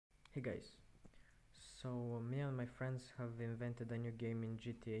Hey guys, so me and my friends have invented a new game in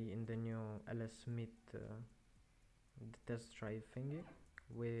GTA in the new LS Smith the test drive thingy.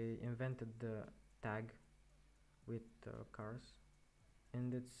 We invented the tag with cars,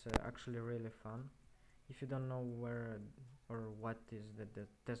 and it's actually really fun. If you don't know where or what is the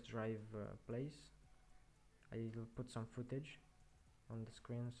test drive place, I'll put some footage on the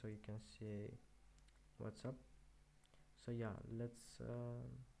screen so you can see what's up. So yeah, let's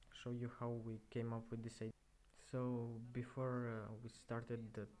show you how we came up with this idea. So before we started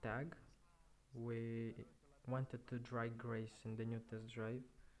the tag, we wanted to drag race in the new test drive,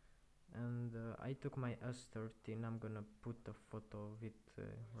 and I took my S13. I'm gonna put a photo of it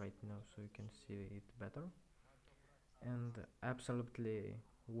right now so you can see it better, and absolutely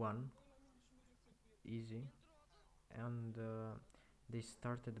won easy. And they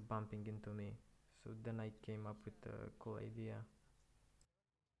started bumping into me, so then I came up with a cool idea.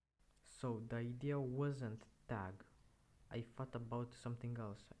 So the idea wasn't tag. I thought about something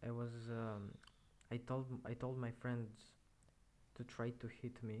else. I told my friends to try to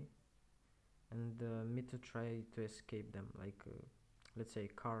hit me, and me to try to escape them, like let's say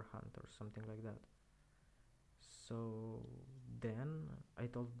car hunt or something like that. So then I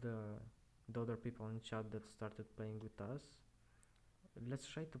told the other people in chat that started playing with us, let's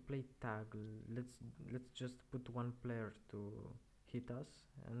try to play tag. Let's just put one player to hit us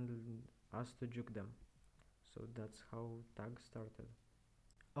and us to juke them. So that's how tag started.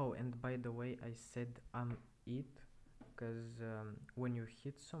 Oh, and by the way, I said it because when you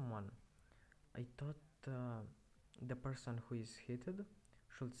hit someone, I thought the person who is hitted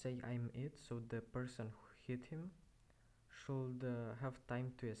should say I'm it, so the person who hit him should have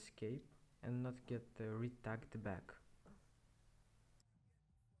time to escape and not get re-tagged back.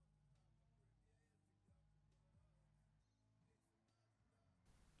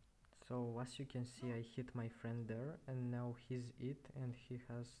 So as you can see, I hit my friend there, and now he's it and he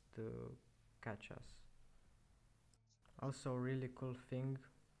has to catch us. Also, really cool thing,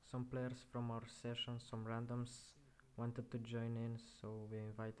 some players from our session, some randoms wanted to join in, so we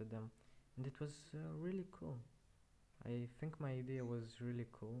invited them, and it was really cool. I think my idea was really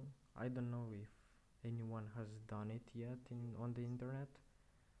cool. I don't know if anyone has done it yet on the internet,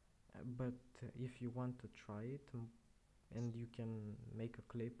 but if you want to try it and you can make a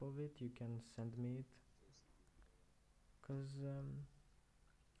clip of it, you can send me it, because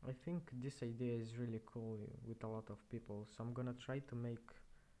I think this idea is really cool with a lot of people. So I'm gonna try to make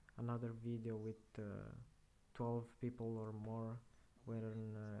another video with 12 people or more,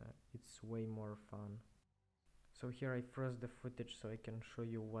 wherein it's way more fun. So here I froze the footage so I can show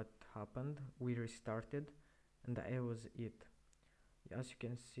you what happened. We restarted and I was it. As you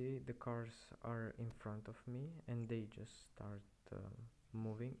can see, the cars are in front of me and they just start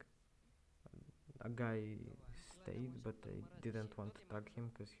moving. A guy stayed, but I didn't want to tag him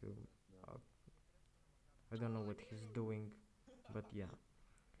because uh, I don't know what he's doing, but yeah.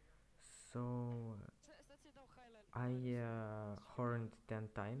 So I horned 10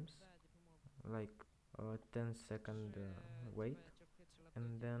 times, like 10-second wait,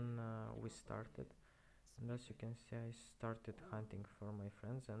 and then we started. And as you can see, I started hunting for my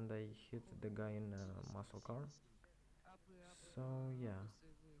friends, and I hit the guy in a muscle car. So yeah,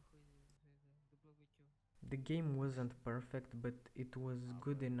 the game wasn't perfect, but it was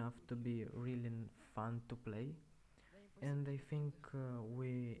good enough to be really fun to play, and I think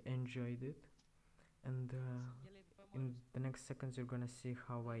we enjoyed it. And in the next seconds you're gonna see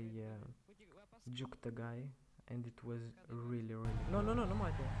how I juked the guy, and it was really no no no no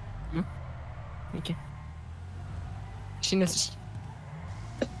mate. Ok. Cine.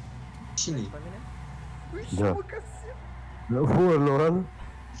 Синий. Да. Вот, Лоран.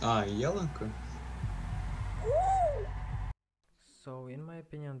 А, яланка? So in my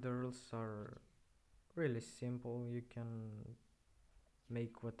opinion the rules are really simple. You can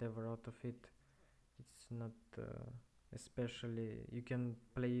make whatever out of it. It's not especially, you can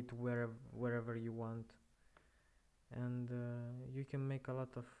play it wherever you want, and you can make a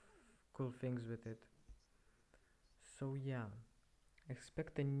lot of cool things with it. So yeah,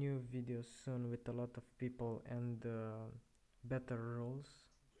 expect a new video soon with a lot of people and better rules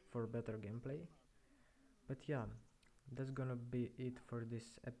for better gameplay. But yeah, that's gonna be it for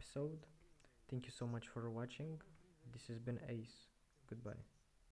this episode. Thank you so much for watching. This has been Ace. Goodbye.